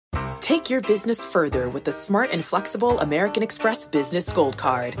Take your business further with the smart and flexible American Express Business Gold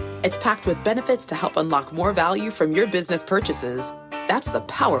Card. It's packed with benefits to help unlock more value from your business purchases. That's the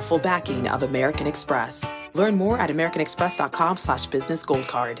powerful backing of American Express. Learn more at americanexpress.com/business gold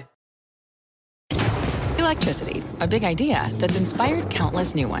card. Electricity, a big idea that's inspired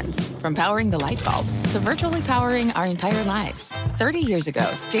countless new ones. From powering the light bulb to virtually powering our entire lives. 30 years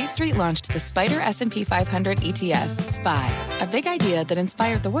ago, State Street launched the Spider S&P 500 ETF, SPY. A big idea that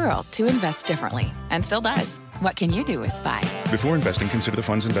inspired the world to invest differently. And still does. What can you do with SPY? Before investing, consider the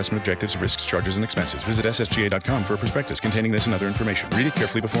fund's investment objectives, risks, charges, and expenses. Visit ssga.com for a prospectus containing this and other information. Read it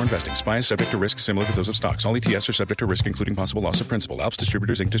carefully before investing. SPY is subject to risks similar to those of stocks. All ETFs are subject to risk, including possible loss of principal. Alps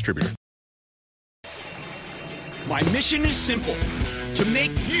Distributors, Inc. Distributor. My mission is simple, to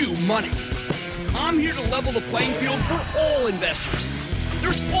make you money. I'm here to level the playing field for all investors.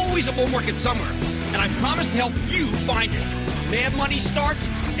 There's always a bull market somewhere, and I promise to help you find it. Mad Money starts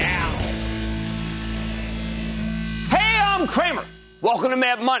now. Hey, I'm Kramer. Welcome to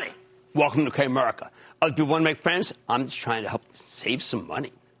Mad Money. Welcome to Kramerica. Other people want to make friends? I'm just trying to help save some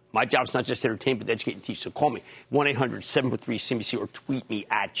money. My job's not just to entertain, but to educate and teach. So call me, 1-800-743-CNBC, or tweet me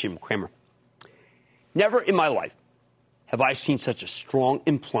at Jim Cramer. Never in my life have I seen such a strong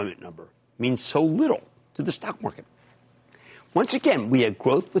employment number mean so little to the stock market. Once again, we had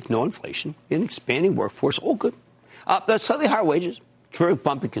growth with no inflation, an expanding workforce, all good. But slightly higher wages, terrific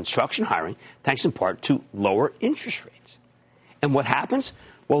bump in construction hiring, thanks in part to lower interest rates. And what happens?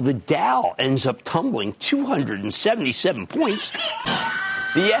 Well, the Dow ends up tumbling 277 points.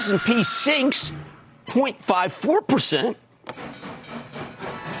 The S&P sinks 0.54%.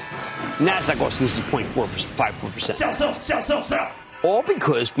 NASDAQ also loses 0.54%. Sell. All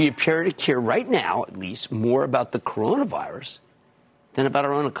because we appear to care right now, at least, more about the coronavirus than about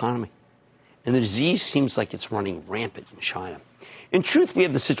our own economy. And the disease seems like it's running rampant in China. In truth, we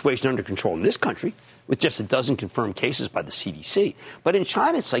have the situation under control in this country, with just a dozen confirmed cases by the CDC. But in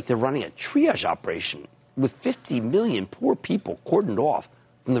China, it's like they're running a triage operation with 50 million poor people cordoned off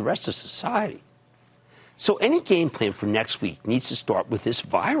from the rest of society. So any game plan for next week needs to start with this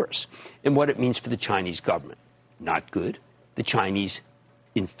virus and what it means for the Chinese government. Not good. The Chinese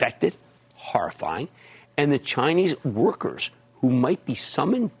infected, horrifying, and the Chinese workers who might be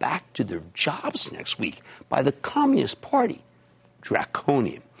summoned back to their jobs next week by the Communist Party.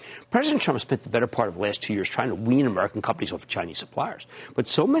 Draconian. President Trump spent the better part of the last 2 years trying to wean American companies off of Chinese suppliers. But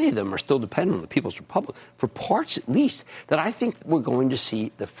so many of them are still dependent on the People's Republic, for parts at least, that I think we're going to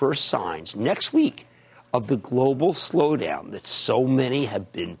see the first signs next week of the global slowdown that so many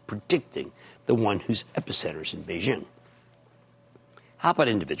have been predicting, the one whose epicenter is in Beijing. How about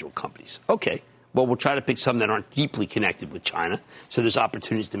individual companies? Okay, well, we'll try to pick some that aren't deeply connected with China, so there's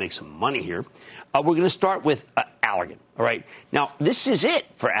opportunities to make some money here. We're going to start with Allergan, all right? Now, this is it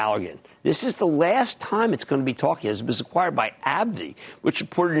for Allergan. This is the last time it's going to be talking, as it was acquired by AbbVie, which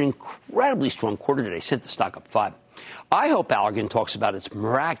reported an incredibly strong quarter today, sent the stock up 5. I hope Allergan talks about its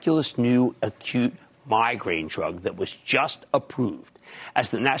miraculous new acute migraine drug that was just approved. As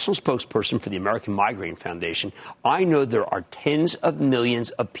the national spokesperson for the American Migraine Foundation, I know there are tens of millions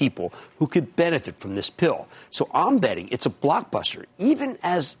of people who could benefit from this pill. So I'm betting it's a blockbuster, even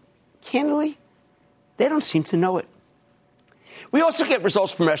as, candidly, they don't seem to know it. We also get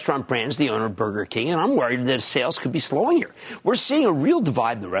results from Restaurant Brands, the owner of Burger King, and I'm worried that sales could be slowing here. We're seeing a real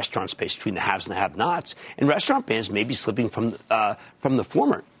divide in the restaurant space between the haves and the have-nots, and Restaurant Brands may be slipping from the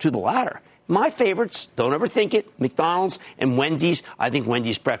former to the latter. My favorites, don't overthink it, McDonald's and Wendy's. I think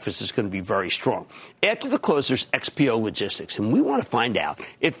Wendy's breakfast is going to be very strong. After the close, there's XPO Logistics, and we want to find out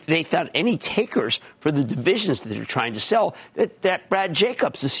if they found any takers for the divisions that they're trying to sell that Brad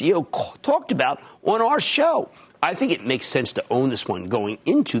Jacobs, the CEO, talked about on our show. I think it makes sense to own this one going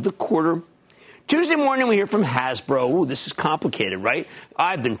into the quarter. Tuesday morning, we hear from Hasbro. Ooh, this is complicated, right?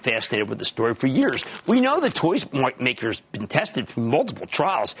 I've been fascinated with the story for years. We know the toys maker's been tested through multiple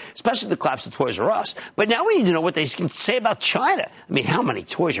trials, especially the collapse of Toys R Us. But now we need to know what they can say about China. I mean, how many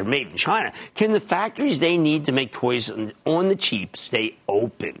toys are made in China? Can the factories they need to make toys on the cheap stay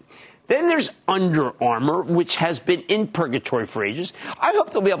open? Then there's Under Armour, which has been in purgatory for ages. I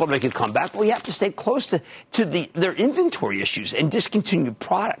hope they'll be able to make a comeback, but we have to stay close to their inventory issues and discontinued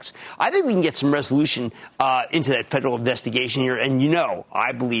products. I think we can get some resolution into that federal investigation here. And,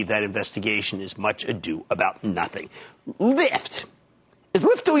 I believe that investigation is much ado about nothing. Lyft. Is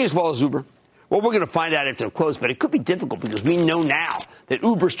Lyft doing as well as Uber? Well, we're going to find out if they're close, but it could be difficult because we know now that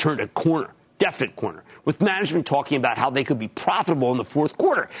Uber's turned a corner. Definite corner, with management talking about how they could be profitable in the fourth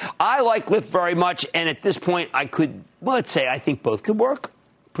quarter. I like Lyft very much, and at this point, let's say I think both could work.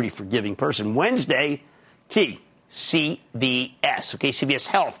 Pretty forgiving person. Wednesday, key, CVS, okay, CVS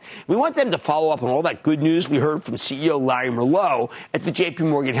Health. We want them to follow up on all that good news we heard from CEO Larry Merlo at the JP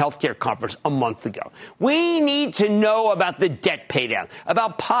Morgan Healthcare Conference a month ago. We need to know about the debt paydown,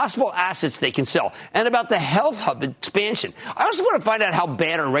 about possible assets they can sell, and about the health hub expansion. I also want to find out how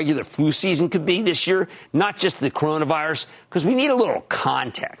bad a regular flu season could be this year, not just the coronavirus, because we need a little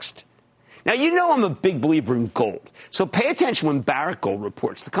context. Now, you know I'm a big believer in gold, so pay attention when Barrick Gold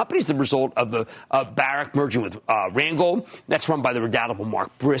reports. The company is the result of the Barrick merging with Randgold. That's run by the redoubtable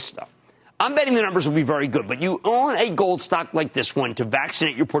Mark Bristow. I'm betting the numbers will be very good, but you own a gold stock like this one to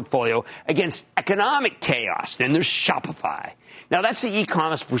vaccinate your portfolio against economic chaos. Then there's Shopify. Now, that's the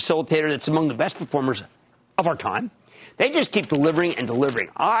e-commerce facilitator that's among the best performers of our time. They just keep delivering and delivering.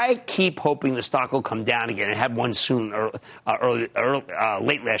 I keep hoping the stock will come down again. I had one soon,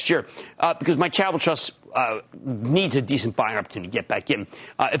 late last year, because my charitable trust needs a decent buying opportunity to get back in.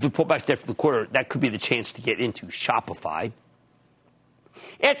 If it pull back after the quarter, that could be the chance to get into Shopify.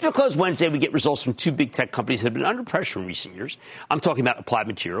 After the close Wednesday, we get results from two big tech companies that have been under pressure in recent years. I'm talking about Applied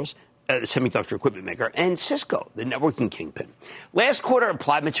Materials, the semiconductor equipment maker, and Cisco, the networking kingpin. Last quarter,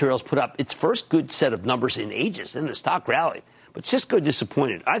 Applied Materials put up its first good set of numbers in ages, and the stock rallied. But Cisco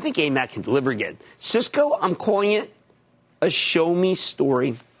disappointed. I think AMAT can deliver again. Cisco, I'm calling it a show-me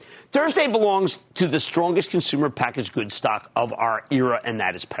story. Thursday belongs to the strongest consumer packaged goods stock of our era, and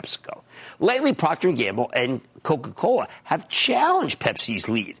that is PepsiCo. Lately, Procter & Gamble and Coca-Cola have challenged Pepsi's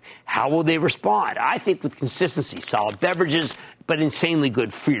lead. How will they respond? I think with consistency, solid beverages, but insanely good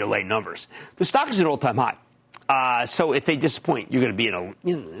Frito-Lay numbers. The stock is at an all-time high. So if they disappoint, you're going to be in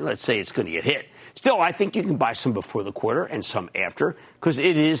a, let's say it's going to get hit. Still, I think you can buy some before the quarter and some after, because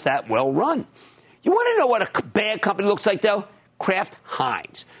it is that well run. You want to know what a bad company looks like, though? Kraft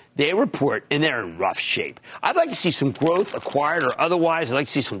Heinz. They report, and they're in rough shape. I'd like to see some growth acquired or otherwise. I'd like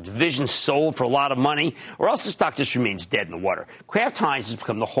to see some divisions sold for a lot of money, or else the stock just remains dead in the water. Kraft Heinz has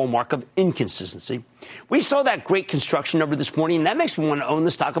become the hallmark of inconsistency. We saw that great construction number this morning, and that makes me want to own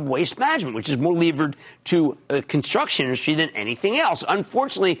the stock of Waste Management, which is more levered to the construction industry than anything else.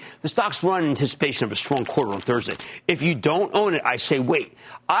 Unfortunately, the stock's run in anticipation of a strong quarter on Thursday. If you don't own it, I say wait.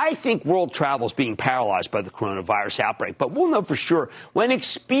 I think world travel is being paralyzed by the coronavirus outbreak, but we'll know for sure when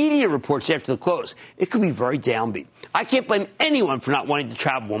Expedia reports after the close. It could be very downbeat. I can't blame anyone for not wanting to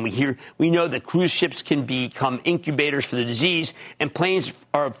travel when we know that cruise ships can become incubators for the disease and planes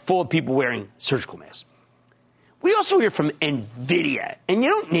are full of people wearing surgical masks. We also hear from NVIDIA, and you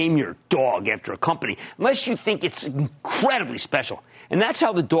don't name your dog after a company unless you think it's incredibly special. And that's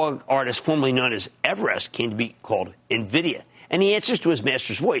how the dog artist formerly known as Everest came to be called NVIDIA. And he answers to his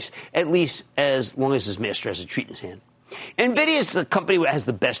master's voice, at least as long as his master has a treat in his hand. NVIDIA is the company that has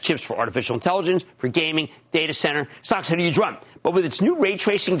the best chips for artificial intelligence, for gaming, data center. Stocks had a huge run. But with its new ray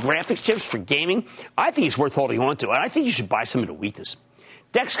tracing graphics chips for gaming, I think it's worth holding on to. And I think you should buy some at a weakness.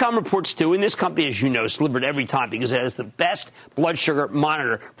 Dexcom reports, too, and this company, as you know, is delivered every time because it has the best blood sugar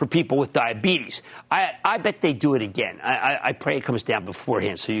monitor for people with diabetes. I bet they do it again. I pray it comes down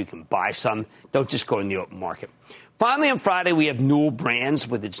beforehand so you can buy some. Don't just go in the open market. Finally, on Friday, we have Newell Brands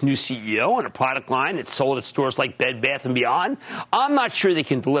with its new CEO and a product line that's sold at stores like Bed Bath & Beyond. I'm not sure they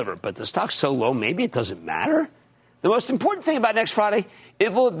can deliver, but the stock's so low, maybe it doesn't matter. The most important thing about next Friday,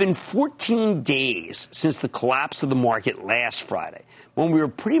 it will have been 14 days since the collapse of the market last Friday, when we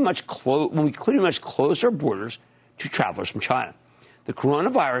pretty much closed our borders to travelers from China. The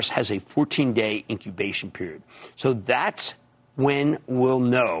coronavirus has a 14-day incubation period, so that's when we'll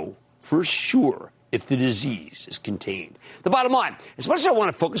know for sure if the disease is contained. The bottom line, as much as I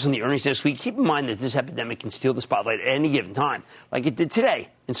want to focus on the earnings next week, keep in mind that this epidemic can steal the spotlight at any given time, like it did today,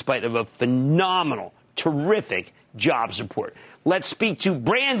 in spite of a phenomenal, terrific jobs report. Let's speak to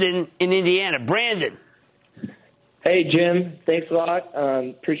Brandon in Indiana. Brandon. Hey, Jim. Thanks a lot.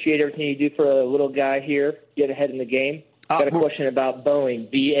 Appreciate everything you do for a little guy here. Get ahead in the game. Got a question about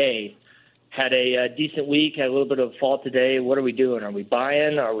Boeing, BA. Had a decent week, had a little bit of a fall today. What are we doing? Are we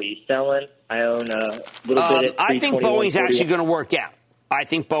buying? Are we selling? I own a little bit at I think Boeing's actually going to work out. I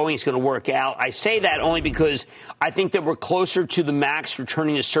think Boeing's going to work out. I say that only because I think that we're closer to the MAX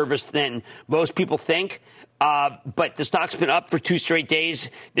returning to service than most people think. But the stock's been up for 2 straight days.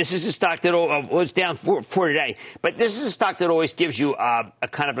 This is a stock that it's down for today. But this is a stock that always gives you a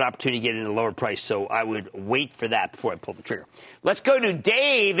kind of an opportunity to get in a lower price. So I would wait for that before I pull the trigger. Let's go to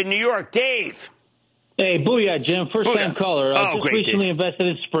Dave in New York. Dave. Hey, booyah, Jim. First-time caller. Just great, recently Dave. Invested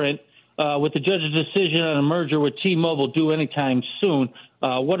in Sprint. With the judge's decision on a merger with T-Mobile due anytime soon,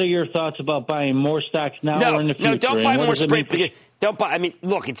 what are your thoughts about buying more stocks now or in the future? No, don't buy more Sprint. Don't buy. I mean,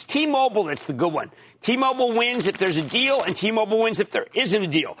 look, it's T-Mobile that's the good one. T-Mobile wins if there's a deal, and T-Mobile wins if there isn't a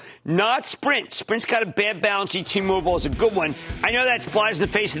deal. Not Sprint. Sprint's got a bad balance sheet. T-Mobile is a good one. I know that flies in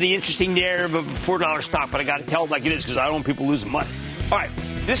the face of the interesting narrative of a $4 stock, but I got to tell it like it is because I don't want people losing money. All right,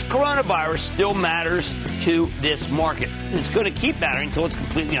 this coronavirus still matters to this market. And it's going to keep mattering until it's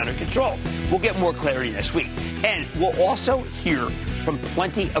completely under control. We'll get more clarity next week. And we'll also hear from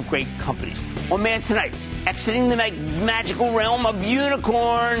plenty of great companies. On Man Tonight, exiting the magical realm of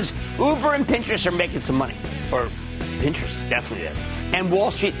unicorns, Uber and Pinterest are making some money. Or Pinterest, definitely is. And Wall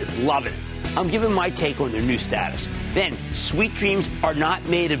Street is loving it. I'm giving my take on their new status. Then, sweet dreams are not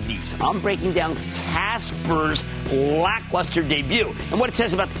made of these. I'm breaking down Casper's lackluster debut and what it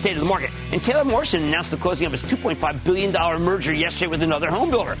says about the state of the market. And Taylor Morrison announced the closing of his $2.5 billion merger yesterday with another home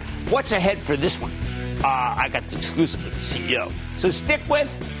builder. What's ahead for this one? I got the exclusive with the CEO. So stick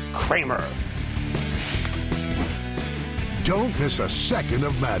with Cramer. Don't miss a second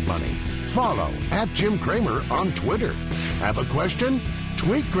of Mad Money. Follow @Jim Cramer on Twitter. Have a question?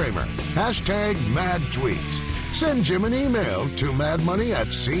 Tweet Cramer. #MadTweets. Send Jim an email to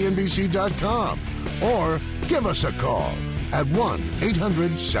madmoney@cnbc.com or give us a call at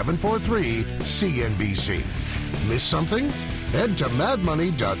 1-800-743-CNBC. Miss something? Head to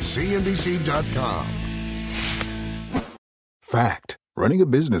madmoney.cnbc.com. Fact. Running a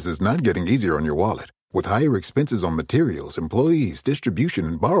business is not getting easier on your wallet. With higher expenses on materials, employees, distribution,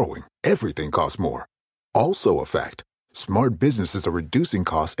 and borrowing, everything costs more. Also a fact. Smart businesses are reducing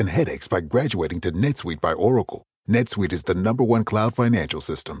costs and headaches by graduating to NetSuite by Oracle. NetSuite is the #1 cloud financial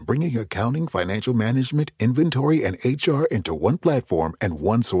system, bringing accounting, financial management, inventory, and HR into one platform and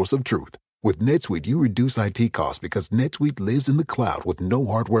one source of truth. With NetSuite, you reduce IT costs because NetSuite lives in the cloud with no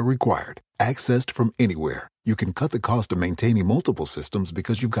hardware required. Accessed from anywhere, you can cut the cost of maintaining multiple systems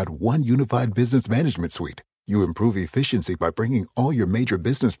because you've got one unified business management suite. You improve efficiency by bringing all your major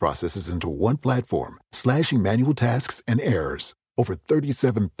business processes into one platform, slashing manual tasks and errors. Over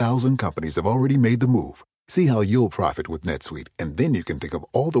 37,000 companies have already made the move. See how you'll profit with NetSuite, and then you can think of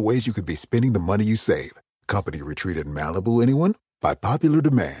all the ways you could be spending the money you save. Company retreat in Malibu, anyone? By popular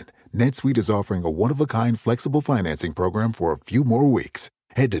demand, NetSuite is offering a one-of-a-kind flexible financing program for a few more weeks.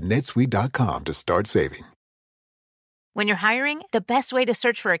 Head to netsuite.com to start saving. When you're hiring, the best way to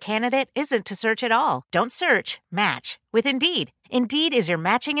search for a candidate isn't to search at all. Don't search, match with Indeed. Indeed is your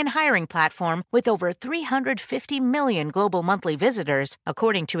matching and hiring platform with over 350 million global monthly visitors,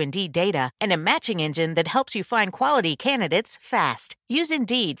 according to Indeed data, and a matching engine that helps you find quality candidates fast. Use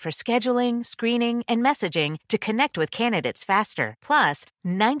Indeed for scheduling, screening, and messaging to connect with candidates faster. Plus,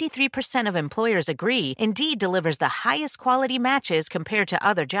 93% of employers agree Indeed delivers the highest quality matches compared to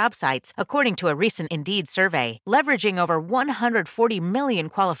other job sites, according to a recent Indeed survey. Leveraging over 140 million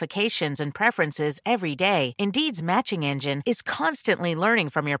qualifications and preferences every day, Indeed's matching engine is constantly learning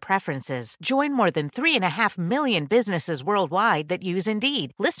from your preferences. Join more than 3.5 million businesses worldwide that use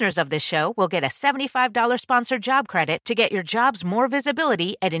Indeed. Listeners of this show will get a $75 sponsored job credit to get your jobs more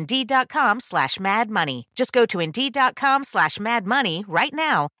visibility at Indeed.com/madmoney. Just go to Indeed.com/madmoney right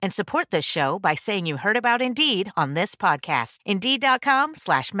now and support this show by saying you heard about Indeed on this podcast.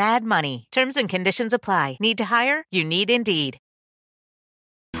 Indeed.com/madmoney. Terms and conditions apply. Need to hire? You need Indeed.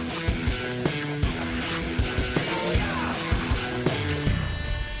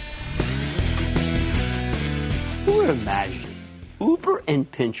 Who would imagine Uber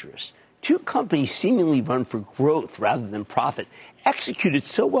and Pinterest, two companies seemingly run for growth rather than profit, executed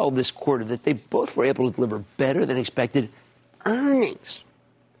so well this quarter that they both were able to deliver better than expected earnings?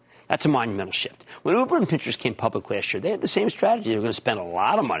 That's a monumental shift. When Uber and Pinterest came public last year, they had the same strategy. They were going to spend a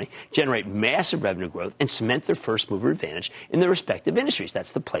lot of money, generate massive revenue growth, and cement their first-mover advantage in their respective industries.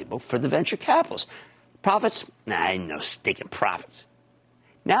 That's the playbook for the venture capitalists. Profits? Nah, no stinking profits.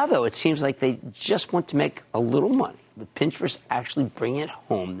 Now, though, it seems like they just want to make a little money, with Pinterest actually bringing it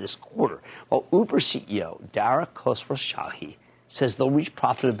home this quarter, while Uber CEO Dara Khosrowshahi says they'll reach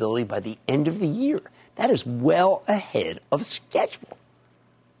profitability by the end of the year. That is well ahead of schedule.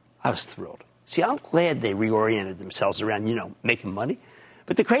 I was thrilled. See, I'm glad they reoriented themselves around, making money.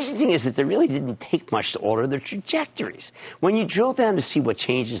 But the crazy thing is that they really didn't take much to alter their trajectories. When you drill down to see what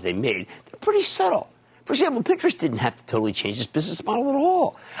changes they made, they're pretty subtle. For example, Pinterest didn't have to totally change its business model at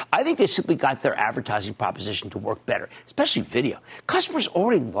all. I think they simply got their advertising proposition to work better, especially video. Customers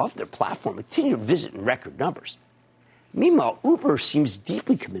already love their platform and continue to visit in record numbers. Meanwhile, Uber seems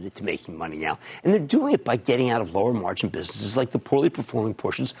deeply committed to making money now, and they're doing it by getting out of lower margin businesses like the poorly performing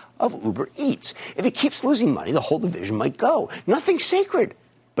portions of Uber Eats. If it keeps losing money, the whole division might go. Nothing's sacred.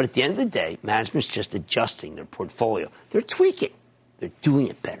 But at the end of the day, management's just adjusting their portfolio. They're tweaking. They're doing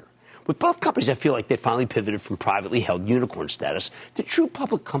it better. With both companies, I feel like they finally pivoted from privately held unicorn status to true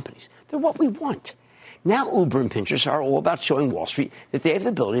public companies. They're what we want. Now Uber and Pinterest are all about showing Wall Street that they have the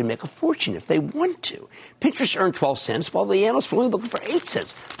ability to make a fortune if they want to. Pinterest earned 12 cents while the analysts were only looking for 8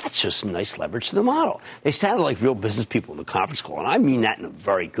 cents. That shows some nice leverage to the model. They sounded like real business people in the conference call, and I mean that in a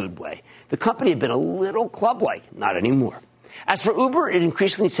very good way. The company had been a little club-like, not anymore. As for Uber, it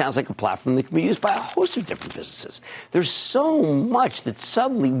increasingly sounds like a platform that can be used by a host of different businesses. There's so much that's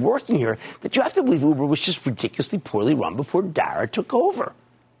suddenly working here that you have to believe Uber was just ridiculously poorly run before Dara took over.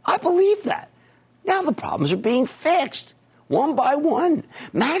 I believe that. Now the problems are being fixed, one by one.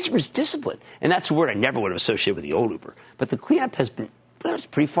 Management's discipline, and that's a word I never would have associated with the old Uber. But the cleanup has been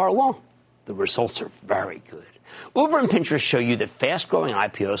pretty far along. The results are very good. Uber and Pinterest show you that fast-growing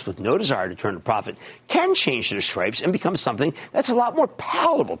IPOs with no desire to turn a profit can change their stripes and become something that's a lot more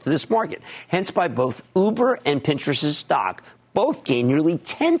palatable to this market. Hence, by both Uber and Pinterest's stock both gained nearly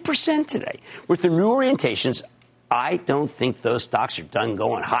 10% today. With their new orientations, I don't think those stocks are done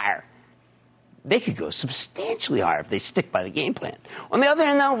going higher. They could go substantially higher if they stick by the game plan. On the other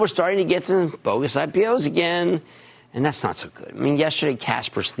hand, though, we're starting to get some bogus IPOs again, and that's not so good. I mean, yesterday,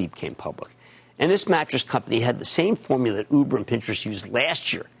 Casper Sleep came public, and this mattress company had the same formula that Uber and Pinterest used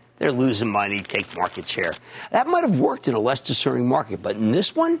last year. They're losing money, take market share. That might have worked in a less discerning market, but in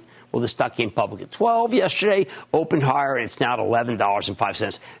this one, well, the stock came public at 12 yesterday, opened higher, and it's now at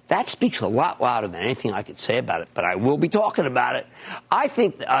 $11.05. That speaks a lot louder than anything I could say about it, but I will be talking about it. I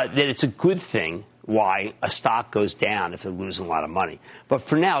think that it's a good thing why a stock goes down if they're losing a lot of money. But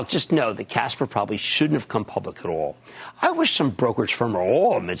for now, just know that Casper probably shouldn't have come public at all. I wish some brokerage firm or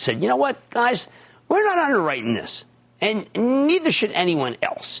all of them had said, you know what, guys, we're not underwriting this. And neither should anyone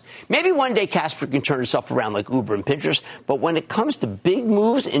else. Maybe one day Casper can turn itself around like Uber and Pinterest, but when it comes to big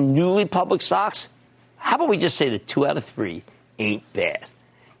moves in newly public stocks, how about we just say that 2 out of 3 ain't bad?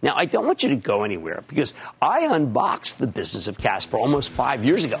 Now, I don't want you to go anywhere because I unboxed the business of Casper almost 5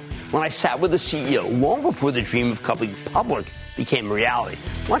 years ago when I sat with the CEO long before the dream of coming public became a reality.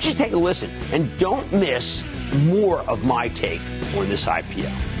 Why don't you take a listen and don't miss more of my take on this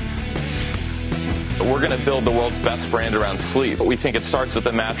IPO. We're going to build the world's best brand around sleep. We think it starts with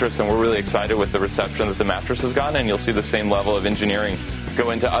the mattress, and we're really excited with the reception that the mattress has gotten, and you'll see the same level of engineering go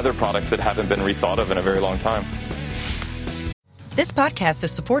into other products that haven't been rethought of in a very long time. This podcast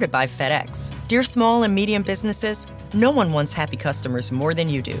is supported by FedEx. Dear small and medium businesses, no one wants happy customers more than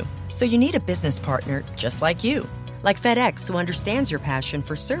you do. So you need a business partner just like you. Like FedEx, who understands your passion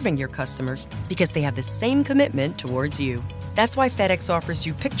for serving your customers because they have the same commitment towards you. That's why FedEx offers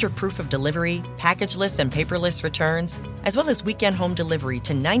you picture proof of delivery, packageless and paperless returns, as well as weekend home delivery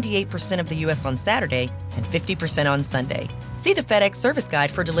to 98% of the U.S. on Saturday and 50% on Sunday. See the FedEx service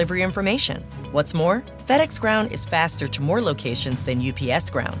guide for delivery information. What's more, FedEx Ground is faster to more locations than UPS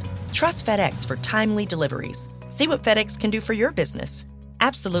Ground. Trust FedEx for timely deliveries. See what FedEx can do for your business.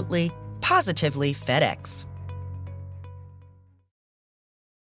 Absolutely, positively FedEx.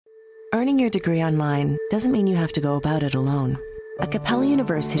 Earning your degree online doesn't mean you have to go about it alone. At Capella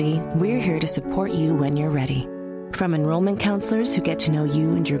University, we're here to support you when you're ready. From enrollment counselors who get to know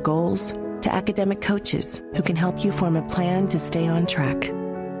you and your goals, to academic coaches who can help you form a plan to stay on track.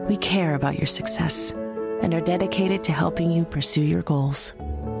 We care about your success and are dedicated to helping you pursue your goals.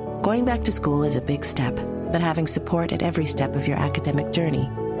 Going back to school is a big step, but having support at every step of your academic journey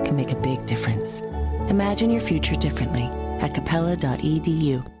can make a big difference. Imagine your future differently at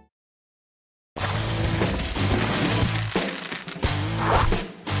capella.edu.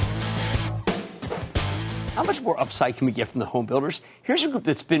 How much more upside can we get from the home builders? Here's a group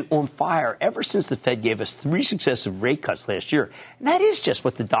that's been on fire ever since the Fed gave us 3 successive rate cuts last year. And that is just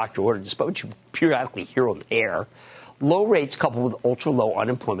what the doctor ordered, despite what you periodically hear on the air. Low rates coupled with ultra-low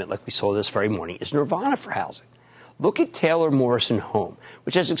unemployment, like we saw this very morning, is nirvana for housing. Look at Taylor Morrison Home,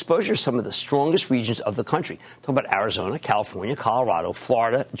 which has exposure to some of the strongest regions of the country. Talk about Arizona, California, Colorado,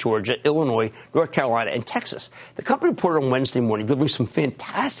 Florida, Georgia, Illinois, North Carolina, and Texas. The company reported on Wednesday morning, delivering some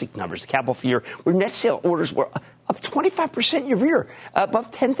fantastic numbers. The capital for year, where net sale orders were up 25% year-over-year,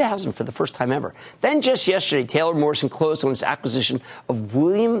 above 10,000 for the first time ever. Then just yesterday, Taylor Morrison closed on its acquisition of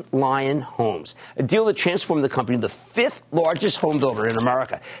William Lyon Homes, a deal that transformed the company to the 5th largest home builder in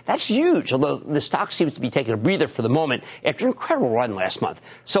America. That's huge, although the stock seems to be taking a breather for the moment after an incredible run last month.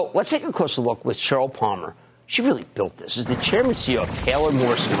 So let's take a closer look with Sheryl Palmer. She really built this. As the chairman and CEO of Taylor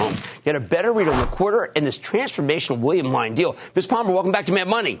Morrison Home, get a better read on the quarter and this transformational William Lyon deal. Ms. Palmer, welcome back to Mad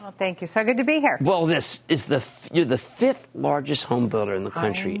Money. Well, thank you. So good to be here. Well, this is you're the 5th largest home builder in the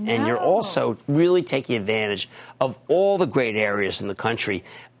country, and you're also really taking advantage of all the great areas in the country.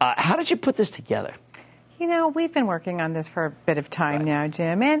 How did you put this together? You know, we've been working on this for a bit of time now,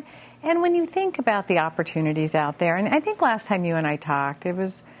 Jim, and And when you think about the opportunities out there, and I think last time you and I talked, it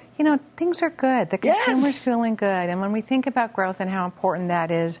was, things are good. The consumer's feeling good. And when we think about growth and how important that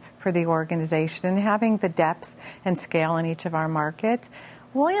is for the organization and having the depth and scale in each of our markets,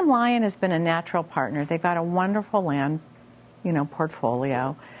 William Lyon has been a natural partner. They've got a wonderful land,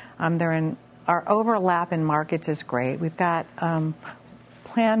 portfolio. Our overlap in markets is great. We've got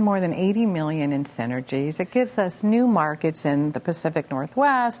planned more than $80 million in synergies. It gives us new markets in the Pacific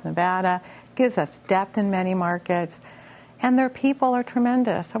Northwest, Nevada, gives us depth in many markets, and their people are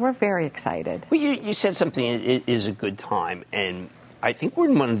tremendous. So we're very excited. Well, you said something, it is a good time, and I think we're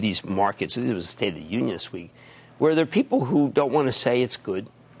in one of these markets, this was the State of the Union this week, where there are people who don't want to say it's good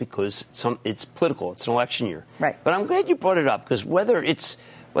because it's political, it's an election year. Right. But I'm glad you brought it up, because whether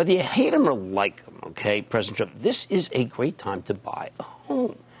you hate him or like him, okay, President Trump, this is a great time to buy a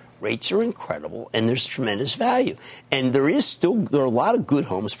home. Rates are incredible, and there's tremendous value. And there are a lot of good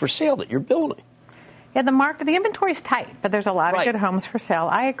homes for sale that you're building. Yeah, the inventory's tight, but there's a lot of good homes for sale.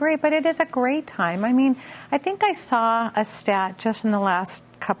 I agree, but it is a great time. I mean, I think I saw a stat just in the last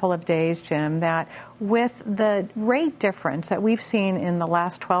couple of days, Jim, that with the rate difference that we've seen in the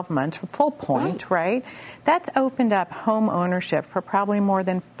last 12 months, full point, right, that's opened up home ownership for probably more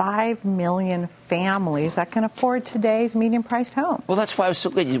than 5 million families that can afford today's medium-priced home. Well, that's why I was so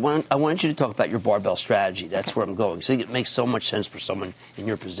glad. I wanted you to talk about your barbell strategy. That's where I'm going. So it makes so much sense for someone in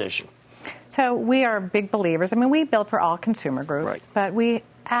your position. So we are big believers. I mean, we build for all consumer groups, but we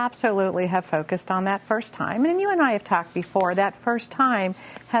absolutely have focused on that first time. And you and I have talked before, that first time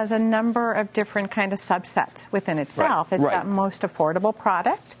has a number of different kind of subsets within itself. It's got most affordable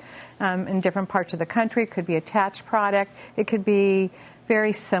product in different parts of the country. It could be attached product. It could be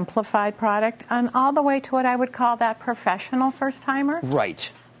very simplified product, and all the way to what I would call that professional first-timer. Right.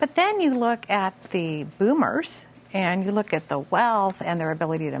 But then you look at the boomers, and you look at the wealth and their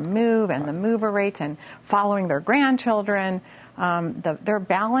ability to move and the mover rates and following their grandchildren, their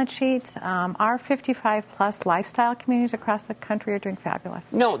balance sheets. Our 55-plus lifestyle communities across the country are doing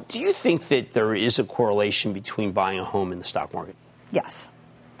fabulous. No, do you think that there is a correlation between buying a home and the stock market? Yes,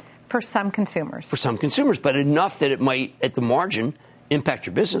 for some consumers. For some consumers, but enough that it might, at the margin, impact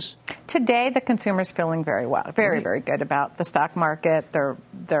your business. Today, the consumer's feeling very well, very good about the stock market,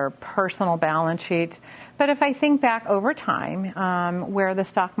 their personal balance sheets. But if I think back over time, where the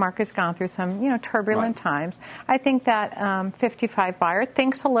stock market's gone through some, turbulent times, I think that 55 buyer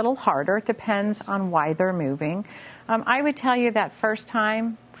thinks a little harder. It depends on why they're moving. I would tell you that first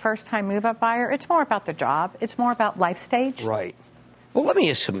time move-up buyer, it's more about the job. It's more about life stage. Right. Well, let me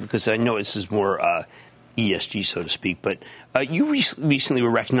ask something, because I know this is more ESG, so to speak, but you recently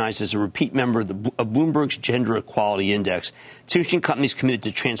were recognized as a repeat member of Bloomberg's Gender Equality Index. Two companies committed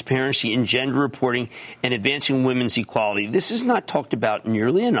to transparency in gender reporting and advancing women's equality. This is not talked about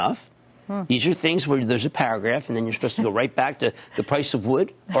nearly enough. These are things where there's a paragraph, and then you're supposed to go right back to the price of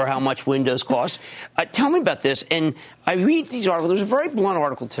wood or how much windows cost. Tell me about this. And I read these articles. There's a very blunt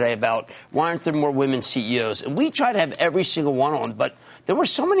article today about why aren't there more women CEOs? And we try to have every single one on, but there were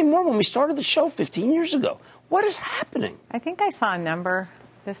so many more when we started the show 15 years ago. What is happening? I think I saw a number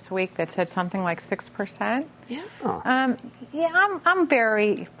this week that said something like 6%. Yeah. I'm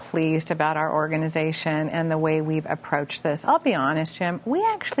very pleased about our organization and the way we've approached this. I'll be honest, Jim, we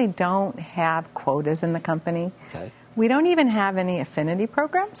actually don't have quotas in the company. Okay. We don't even have any affinity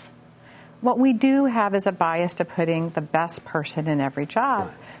programs. What we do have is a bias to putting the best person in every job.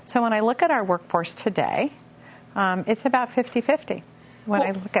 Right. So when I look at our workforce today, it's about 50-50. When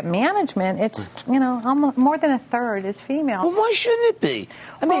I look at management, it's, almost more than a third is female. Well, why shouldn't it be?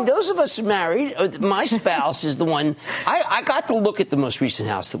 I mean, those of us married, my spouse is the one. I got to look at the most recent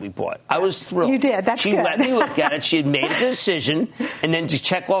house that we bought. I was thrilled. You did. That's good. She let me look at it. She had made a decision, and then to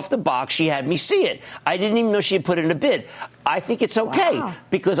check off the box, she had me see it. I didn't even know she had put in a bid. I think it's okay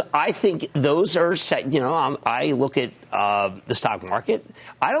because I think those are set. I look at the stock market.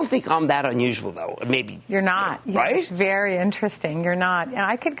 I don't think I'm that unusual, though. Maybe you're not. Right? It's very interesting. You're not.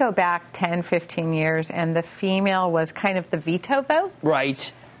 I could go back 10, 15 years, and the female was kind of the veto vote.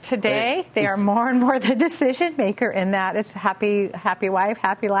 Right. Today, they are more and more the decision maker in that it's happy wife,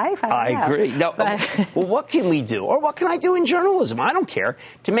 happy life. I agree. No, well, what can we do? Or what can I do in journalism? I don't care.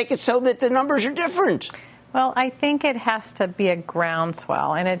 To make it so that the numbers are different. Well, I think it has to be a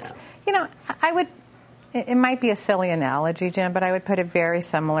groundswell. And it's, it might be a silly analogy, Jim, but I would put it very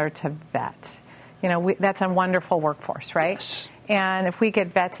similar to vets. That's a wonderful workforce, right? Yes. And if we get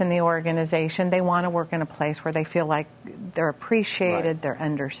vets in the organization, they want to work in a place where they feel like they're appreciated, they're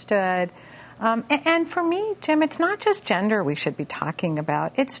understood. And for me, Jim, it's not just gender we should be talking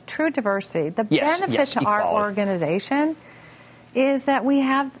about. It's true diversity. The benefit to our organization is that we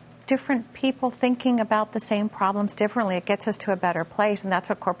have different people thinking about the same problems differently. It gets us to a better place, and that's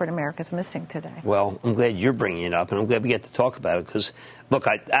what corporate America is missing today. Well, I'm glad you're bringing it up, and I'm glad we get to talk about it because, look,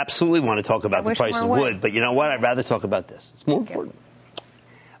 I absolutely want to talk about the price of wood, but you know what? I'd rather talk about this. It's more important.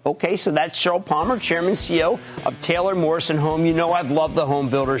 Okay, so that's Sheryl Palmer, Chairman CEO of Taylor Morrison Home. You know I've loved the home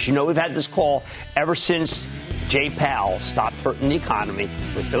builders. You know we've had this call ever since Jay Powell stopped hurting the economy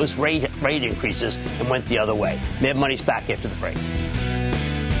with those rate increases and went the other way. Mad Money's back after the break.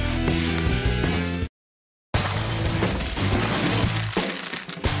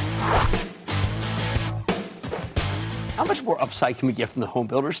 How much more upside can we get from the home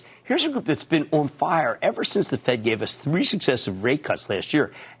builders? Here's a group that's been on fire ever since the Fed gave us 3 successive rate cuts last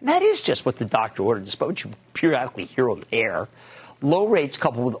year. And that is just what the doctor ordered, despite what you periodically hear on the air. Low rates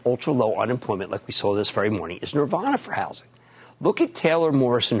coupled with ultra-low unemployment, like we saw this very morning, is nirvana for housing. Look at Taylor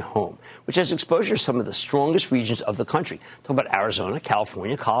Morrison Home, which has exposure to some of the strongest regions of the country. Talk about Arizona,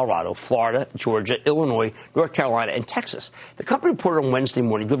 California, Colorado, Florida, Georgia, Illinois, North Carolina, and Texas. The company reported on Wednesday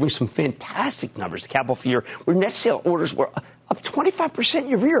morning, delivering some fantastic numbers. The Capital Fear, where net sale orders were up 25%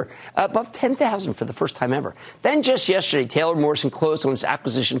 year-over-year, above 10,000 for the first time ever. Then just yesterday, Taylor Morrison closed on its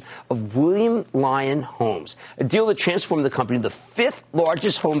acquisition of William Lyon Homes, a deal that transformed the company to the 5th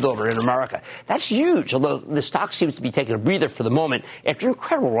largest home builder in America. That's huge, although the stock seems to be taking a breather for the moment after an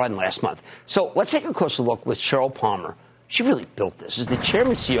incredible run last month. So let's take a closer look with Sheryl Palmer. She really built this. As the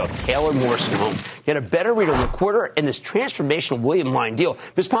chairman and CEO of Taylor Morrison Home, get a better read on the quarter and this transformational William Lyon deal.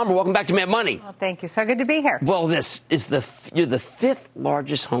 Ms. Palmer, welcome back to Mad Money. Well, thank you. So good to be here. Well, this is you're the 5th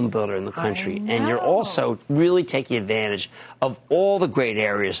largest home builder in the country, and you're also really taking advantage of all the great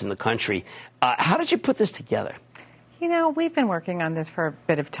areas in the country. How did you put this together? You know, we've been working on this for a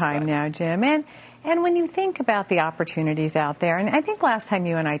bit of time now, Jim, and when you think about the opportunities out there, and I think last time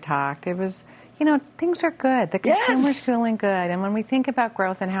you and I talked, it was, you know, things are good. The consumer's feeling good. And when we think about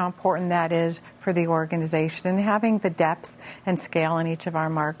growth and how important that is for the organization and having the depth and scale in each of our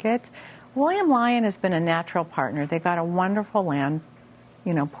markets, William Lyon has been a natural partner. They've got a wonderful land,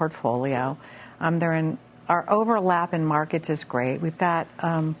 portfolio. Our overlap in markets is great. We've got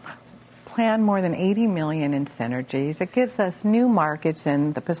planned more than $80 million in synergies. It gives us new markets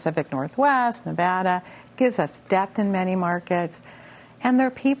in the Pacific Northwest, Nevada, gives us depth in many markets. And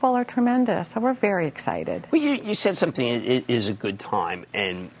their people are tremendous, so we're very excited. Well, you said something, it is a good time,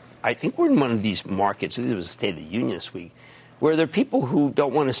 and I think we're in one of these markets, this was the State of the Union this week, where there are people who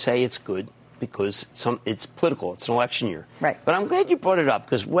don't want to say it's good because it's political, it's an election year. Right. But I'm glad you brought it up,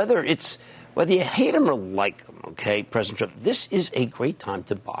 because whether you hate him or like him, okay, President Trump, this is a great time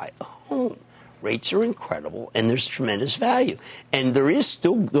to buy a home. Rates are incredible, and there's tremendous value. And there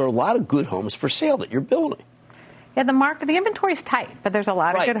are a lot of good homes for sale that you're building. Yeah, the inventory is tight, but there's a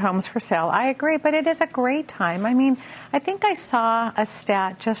lot of good homes for sale. I agree, but it is a great time. I mean, I think I saw a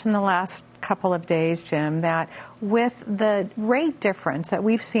stat just in the last couple of days, Jim, that with the rate difference that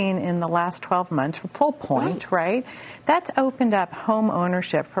we've seen in the last 12 months, full point, right, that's opened up home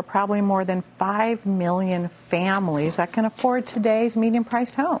ownership for probably more than 5 million families that can afford today's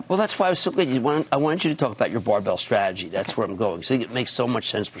medium-priced home. Well, that's why I was so glad I wanted you to talk about your barbell strategy. That's where I'm going. So it makes so much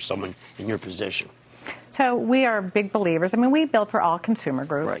sense for someone in your position. So we are big believers. I mean, we build for all consumer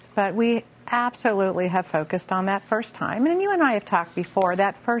groups, but we absolutely have focused on that first time. And you and I have talked before,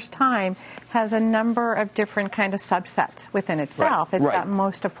 that first time has a number of different kind of subsets within itself. It's got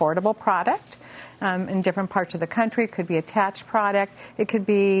most affordable product in different parts of the country. It could be attached product. It could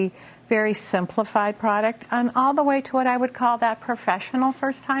be very simplified product, and all the way to what I would call that professional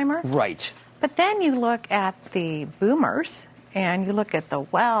first-timer. Right. But then you look at the boomers, and you look at the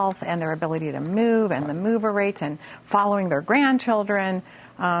wealth and their ability to move and the mover rates and following their grandchildren,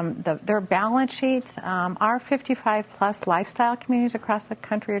 their balance sheets. Our 55-plus lifestyle communities across the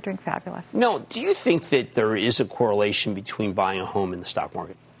country are doing fabulous. No, do you think that there is a correlation between buying a home and the stock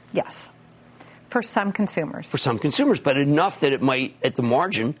market? Yes, for some consumers. For some consumers, but enough that it might, at the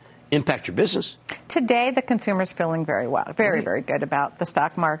margin, impact your business. Today, the consumer's feeling very well, very good about the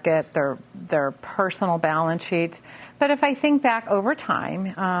stock market, their personal balance sheets. But if I think back over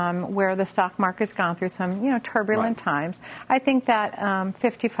time, where the stock market's gone through some, turbulent times, I think that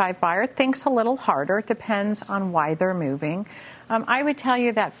 55 buyer thinks a little harder. It depends on why they're moving. I would tell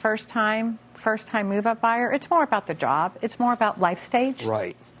you that first time move-up buyer, it's more about the job. It's more about life stage.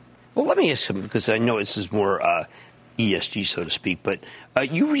 Right. Well, let me ask something, because I know this is more ESG, so to speak, but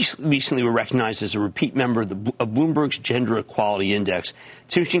you recently were recognized as a repeat member of Bloomberg's Gender Equality Index.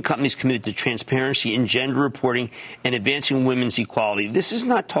 It's interesting, companies committed to transparency in gender reporting and advancing women's equality. This is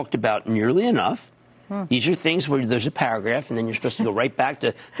not talked about nearly enough. These are things where there's a paragraph, and then you're supposed to go right back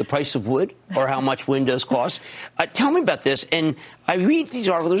to the price of wood or how much windows cost. Tell me about this. And I read these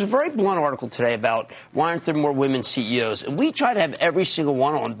articles. There's a very blunt article today about why aren't there more women CEOs? And we try to have every single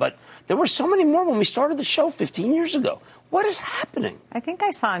one on, but there were so many more when we started the show 15 years ago. What is happening? I think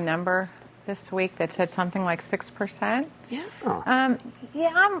I saw a number this week that said something like 6%.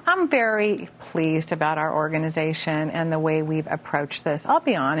 I'm very pleased about our organization and the way we've approached this. I'll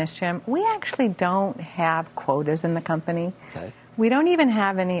be honest, Jim, we actually don't have quotas in the company. Okay. We don't even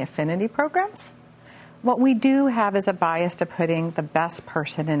have any affinity programs. What we do have is a bias to putting the best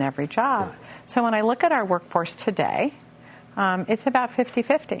person in every job. Right. So when I look at our workforce today, it's about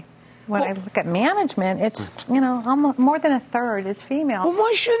 50-50. When I look at management, it's, almost more than a third is female. Well,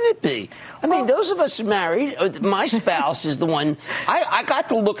 why shouldn't it be? I mean, those of us married, my spouse is the one. I got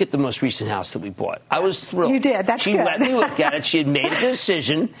to look at the most recent house that we bought. I was thrilled. You did. That's good. She let me look at it. She had made a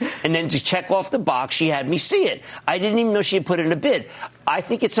decision, and then to check off the box, she had me see it. I didn't even know she had put in a bid. I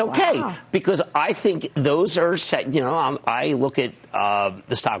think it's okay because I think those are set. I look at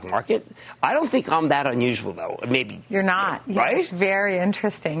the stock market. I don't think I'm that unusual, though. Maybe you're not. Right? It's very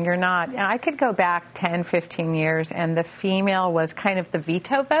interesting. You're not. I could go back 10, 15 years, and the female was kind of the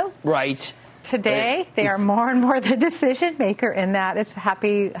veto vote. Right. Today, they are more and more the decision maker in that it's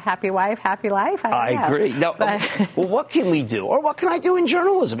happy wife, happy life. I agree. No, well, what can we do? Or what can I do in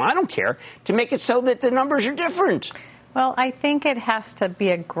journalism? I don't care to make it so that the numbers are different. Well, I think it has to be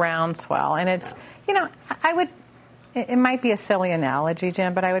a groundswell. And it's, it might be a silly analogy,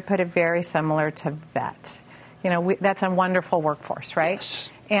 Jim, but I would put it very similar to vets. That's a wonderful workforce, right? Yes.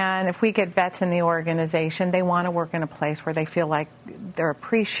 And if we get vets in the organization, they want to work in a place where they feel like they're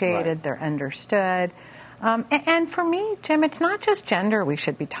appreciated, they're understood. And for me, Jim, it's not just gender we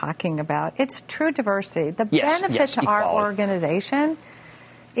should be talking about. It's true diversity. The benefit to our organization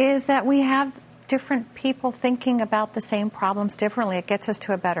is that we have different people thinking about the same problems differently. It gets us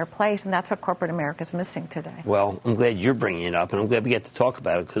to a better place, and that's what corporate America is missing today. Well, I'm glad you're bringing it up, and I'm glad we get to talk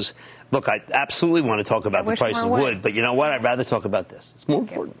about it because, look, I absolutely want to talk about the price of wood, but you know what? I'd rather talk about this. It's more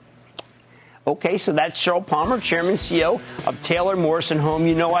important. Okay, so that's Sheryl Palmer, Chairman and CEO of Taylor Morrison Home.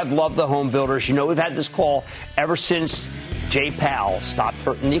 I've loved the home builders. We've had this call ever since Jay Powell stopped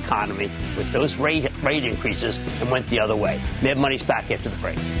hurting the economy with those rate increases and went the other way. Mad Money's back after the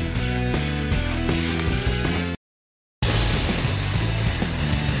break.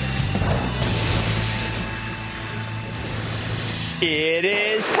 It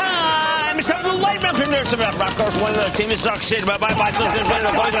is time. It's time for the light round. Rock Cars, one of the team is succeeded. And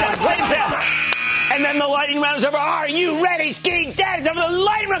then the lightning round is over. Are you ready, Ski Daddy? Time for the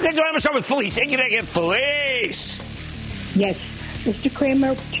lightning round. I'm going to start with Felice. Thank you, Felice. Yes. Mr.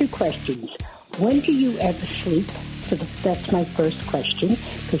 Cramer, 2 questions. When do you ever sleep? So that's my first question,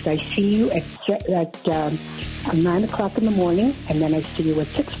 because I see you at 9 o'clock in the morning, and then I see you at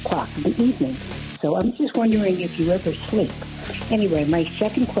 6 o'clock in the evening. So I'm just wondering if you ever sleep. Anyway, my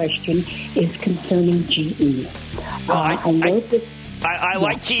second question is concerning GE. I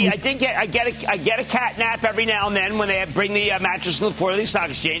like GE. I get a cat nap every now and then when they bring the mattress to the floor of the stock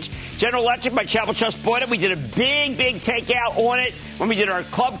exchange. General Electric, my Chapel Trust bought it. We did a big takeout on it when we did our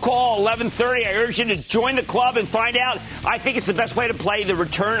club call 11:30. I urge you to join the club and find out. I think it's the best way to play the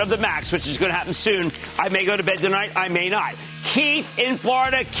return of the Max, which is going to happen soon. I may go to bed tonight. I may not. Keith in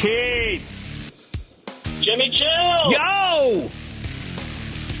Florida. Keith. Jimmy Chill. Yo.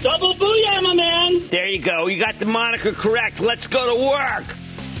 Double booyah, my man. There you go. You got the moniker correct. Let's go to work.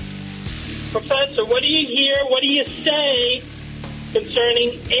 Professor, what do you hear? What do you say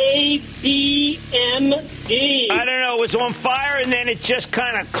concerning ABMD? I don't know. It was on fire, and then it just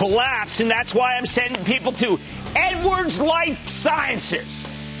kind of collapsed, and that's why I'm sending people to Edwards Life Sciences.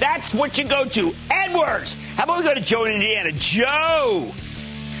 That's what you go to. Edwards. How about we go to Joe in Indiana? Joe.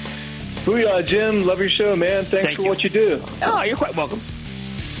 Booyah, Jim. Love your show, man. Thanks for what you do. Oh, you're quite welcome.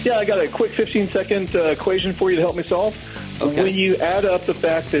 Yeah, I got a quick 15-second equation for you to help me solve. Okay. When you add up the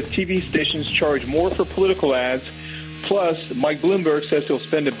fact that TV stations charge more for political ads, plus Mike Bloomberg says he'll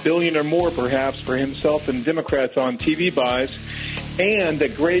spend $1 billion or more perhaps for himself and Democrats on TV buys, and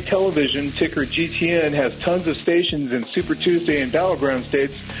that Gray Television, ticker GTN, has tons of stations in Super Tuesday and Battleground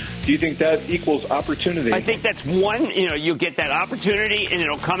states, do you think that equals opportunity? I think that's one. You'll get that opportunity, and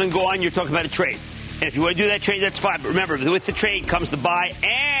it'll come and go on. You're talking about a trade. And if you want to do that trade, that's fine. But remember, with the trade comes the buy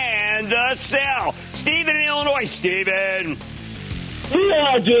and the sell. Stephen in Illinois. Stephen.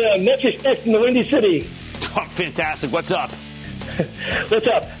 Yeah, Jim. Memphis in the Windy City. Oh, fantastic. What's up? What's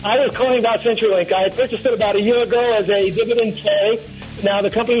up? I was calling about CenturyLink. I purchased it about a year ago as a dividend play. Now, the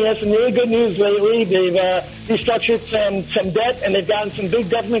company has some really good news lately. They've restructured some debt, and they've gotten some big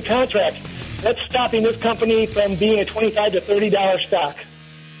government contracts. That's stopping this company from being a $25 to $30 stock.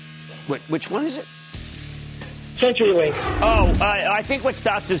 Which one is it? CenturyLink. Oh, I think what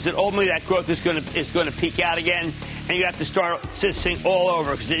stops is that ultimately that growth is going to peak out again, and you have to start assisting all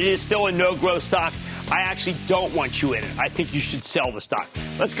over because it is still a no-growth stock. I actually don't want you in it. I think you should sell the stock.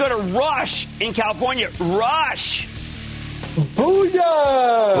 Let's go to Rush in California. Rush!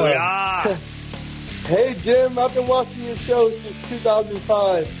 Booyah! Booyah! Hey, Jim, I've been watching your show since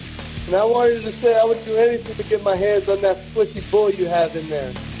 2005, and I wanted to say I would do anything to get my hands on that squishy bull you have in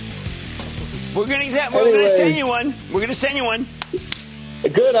there. We're going to send you one. We're going to send you one.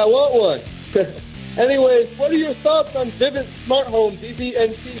 Good, I want one. Anyways, what are your thoughts on Vivint Smart Home,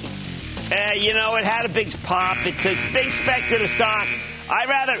 VVNT? It had a big pop. It's a big speculative stock. I'd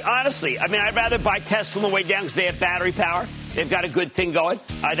rather buy Tesla on the way down because they have battery power. They've got a good thing going.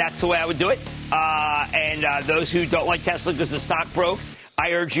 That's the way I would do it. And those who don't like Tesla because the stock broke,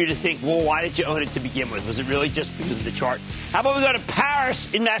 I urge you to think, well, why did you own it to begin with? Was it really just because of the chart? How about we go to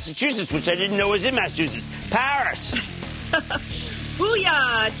Paris in Massachusetts, which I didn't know was in Massachusetts. Paris.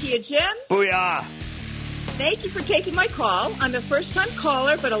 Booyah to you, Jim. Booyah. Thank you for taking my call. I'm a first-time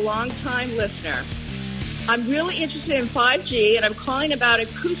caller, but a long-time listener. I'm really interested in 5G, and I'm calling about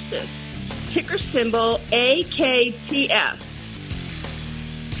Akoustis, ticker symbol AKTS.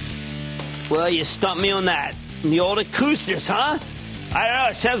 Well, you stumped me on that. The old Akoustis, huh? I don't know.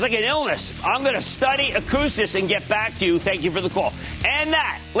 It sounds like an illness. I'm going to study Akoustis and get back to you. Thank you for the call. And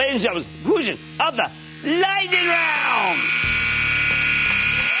that, ladies and gentlemen, is the conclusion of the Lightning Round.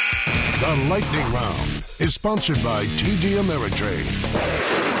 The Lightning Round is sponsored by TD Ameritrade.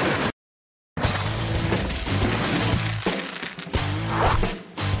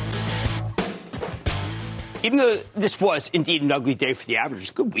 Even though this was indeed an ugly day for the averages,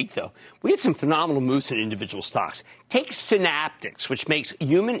 good week, though, we had some phenomenal moves in individual stocks. Take Synaptics, which makes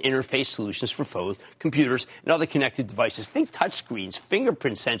human interface solutions for phones, computers, and other connected devices. Think touchscreens,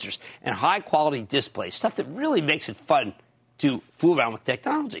 fingerprint sensors, and high-quality displays, stuff that really makes it fun to fool around with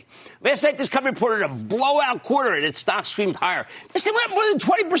technology. Last night, this company reported a blowout quarter, and its stock streamed higher. This thing went up more than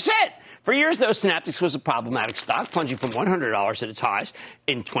 20%. For years, though, Synaptics was a problematic stock, plunging from $100 at its highs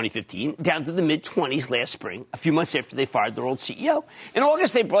in 2015 down to the mid-20s last spring, a few months after they fired their old CEO. In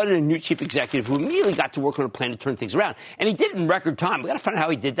August, they brought in a new chief executive who immediately got to work on a plan to turn things around. And he did it in record time. We've got to find out how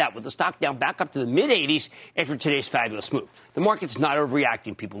he did that, with the stock down back up to the mid-80s after today's fabulous move. The market's not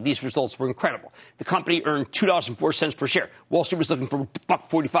overreacting, people. These results were incredible. The company earned $2.04 per share. Wall Street was looking for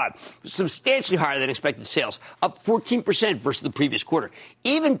 $1.45, substantially higher than expected sales, up 14% versus the previous quarter.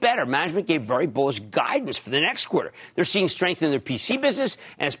 Even better, management gave very bullish guidance for the next quarter. They're seeing strength in their PC business,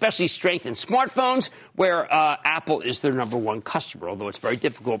 and especially strength in smartphones, where Apple is their number one customer, although it's very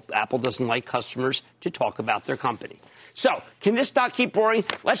difficult. Apple doesn't like customers to talk about their company. So, can this stock keep roaring?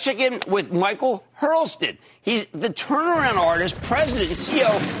 Let's check in with Michael Hurlston. He's the turnaround artist, president, and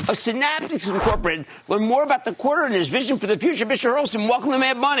CEO of Synaptics Incorporated. Learn more about the quarter and his vision for the future. Mr. Hurlston, welcome to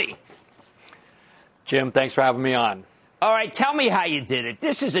Mad Money. Jim, thanks for having me on. All right, tell me how you did it.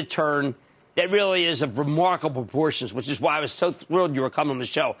 This is a turn that really is of remarkable proportions, which is why I was so thrilled you were coming on the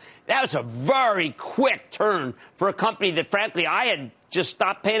show. That was a very quick turn for a company that, frankly, I had just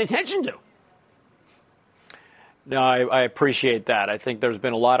stopped paying attention to. No, I appreciate that. I think there's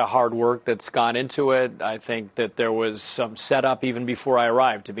been a lot of hard work that's gone into it. I think that there was some setup even before I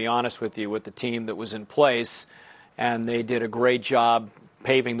arrived, to be honest with you, with the team that was in place, and they did a great job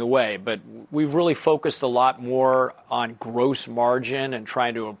paving the way. But we've really focused a lot more on gross margin and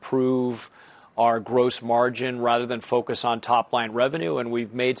trying to improve our gross margin rather than focus on top-line revenue, and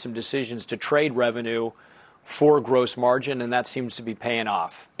we've made some decisions to trade revenue for gross margin, and that seems to be paying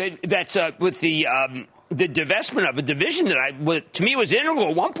off. That's with the divestment of a division that to me was integral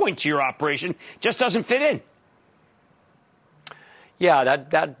at one point to your operation, just doesn't fit in. Yeah,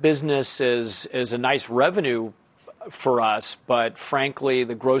 that business is a nice revenue for us, but frankly,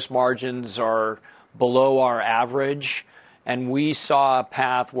 the gross margins are below our average, and we saw a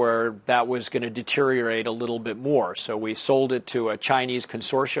path where that was going to deteriorate a little bit more. So we sold it to a Chinese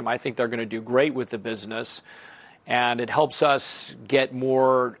consortium. I think they're going to do great with the business, and it helps us get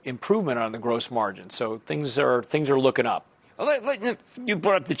more improvement on the gross margin. So things are looking up. You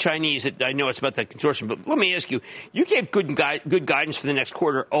brought up the Chinese. I know it's about the consortium, but let me ask you, you gave good guidance for the next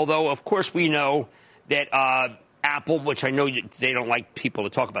quarter, although, of course, we know that Apple, which I know they don't like people to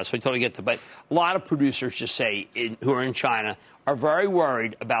talk about, so I totally get that. But a lot of producers just say, who are in China, are very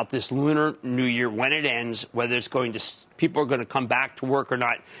worried about this Lunar New Year, when it ends, whether it's going to people are going to come back to work or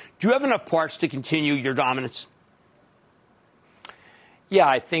not. Do you have enough parts to continue your dominance? Yeah,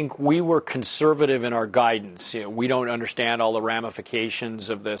 I think we were conservative in our guidance. We don't understand all the ramifications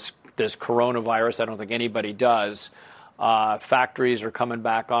of this this coronavirus. I don't think anybody does. Factories are coming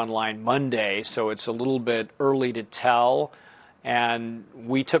back online Monday, so it's a little bit early to tell. And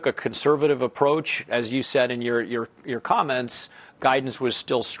we took a conservative approach, as you said in your comments. Guidance was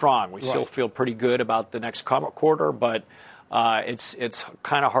still strong. We still feel pretty good about the next quarter, but it's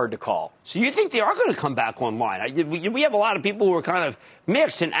kind of hard to call. So you think they are going to come back online? We have a lot of people who are kind of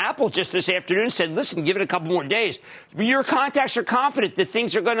mixed, and Apple just this afternoon said, listen, give it a couple more days. Your contacts are confident that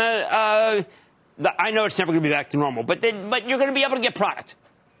things are going to I know it's never going to be back to normal, but you're going to be able to get product.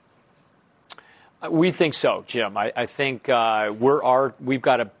 We think so, Jim. I think we've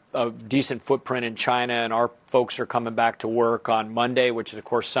got a decent footprint in China, and our folks are coming back to work on Monday, which is, of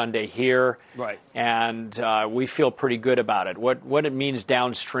course, Sunday here. Right. And we feel pretty good about it. What it means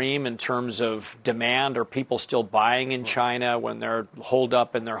downstream in terms of demand, are people still buying in China when they're holed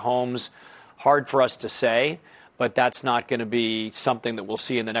up in their homes? Hard for us to say, but that's not going to be something that we'll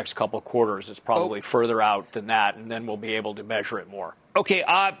see in the next couple of quarters. It's probably further out than that, and then we'll be able to measure it more. Okay,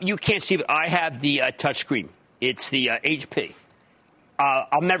 you can't see, but I have the touchscreen. It's the HP.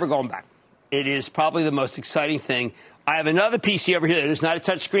 I'm never going back. It is probably the most exciting thing. I have another PC over here that is not a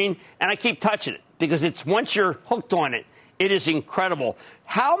touchscreen, and I keep touching it because it's once you're hooked on it, it is incredible.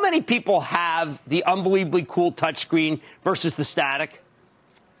 How many people have the unbelievably cool touchscreen versus the static?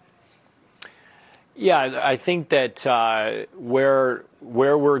 Yeah, I think that where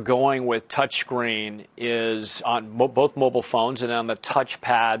we're going with touchscreen is on both mobile phones and on the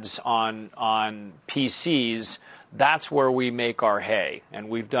touchpads on PCs. That's where we make our hay, and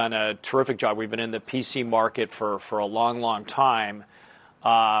we've done a terrific job. We've been in the PC market for a long, long time,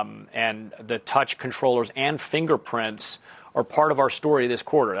 and the touch controllers and fingerprints are part of our story this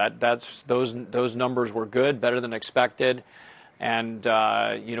quarter. Those numbers were good, better than expected. And,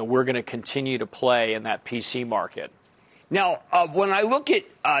 we're going to continue to play in that PC market. Now, when I look at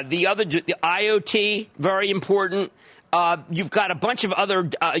the IoT, very important. You've got a bunch of other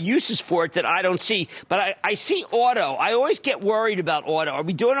uses for it that I don't see. But I see auto. I always get worried about auto. Are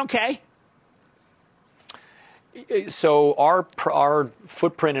we doing okay? So our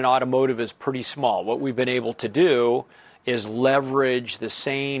footprint in automotive is pretty small. What we've been able to do is leverage the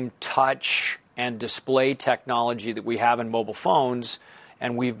same touch and display technology that we have in mobile phones,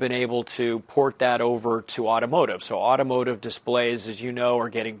 and we've been able to port that over to automotive. So automotive displays, as you know, are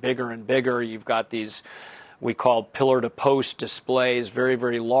getting bigger and bigger. You've got these we call pillar-to-post displays, very,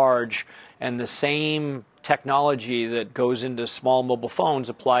 very large, and the same technology that goes into small mobile phones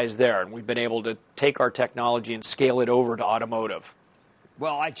applies there. And we've been able to take our technology and scale it over to automotive.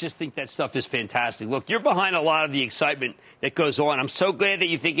 Well, I just think that stuff is fantastic. Look, you're behind a lot of the excitement that goes on. I'm so glad that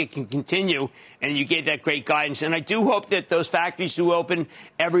you think it can continue, and you gave that great guidance. And I do hope that those factories do open,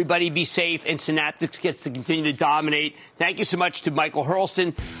 everybody be safe, and Synaptics gets to continue to dominate. Thank you so much to Michael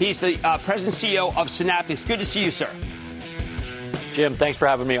Hurlston. He's the president and CEO of Synaptics. Good to see you, sir. Jim, thanks for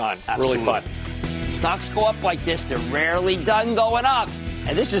having me on. Absolutely. Really fun. Stocks go up like this. They're rarely done going up.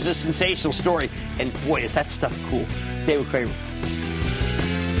 And this is a sensational story. And, boy, is that stuff cool. Stay with Cramer.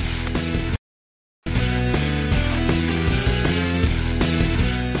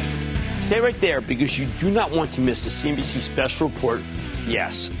 Stay right there because you do not want to miss the CNBC special report,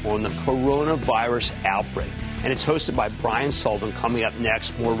 yes, on the coronavirus outbreak. And it's hosted by Brian Sullivan, coming up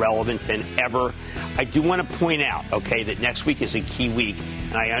next, more relevant than ever. I do want to point out, okay, that next week is a key week.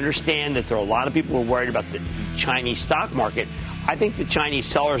 And I understand that there are a lot of people who are worried about the Chinese stock market. I think the Chinese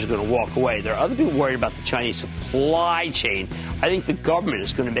sellers are going to walk away. There are other people worried about the Chinese supply chain. I think the government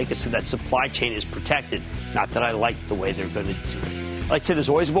is going to make it so that supply chain is protected. Not that I like the way they're going to do it. Like I said, there's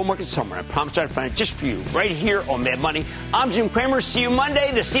always a bull market somewhere. I promise I'll find it just for you right here on Mad Money. I'm Jim Cramer. See you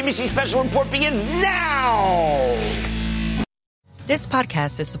Monday. The CNBC special report begins now. This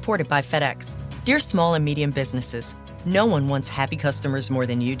podcast is supported by FedEx. Dear small and medium businesses, no one wants happy customers more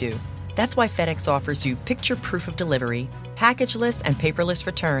than you do. That's why FedEx offers you picture proof of delivery, packageless and paperless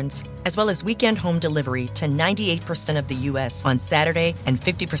returns, as well as weekend home delivery to 98% of the U.S. on Saturday and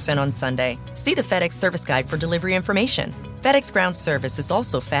 50% on Sunday. See the FedEx service guide for delivery information. FedEx Ground service is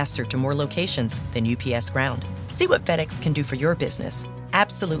also faster to more locations than UPS Ground. See what FedEx can do for your business.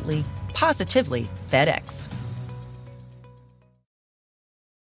 Absolutely, positively FedEx.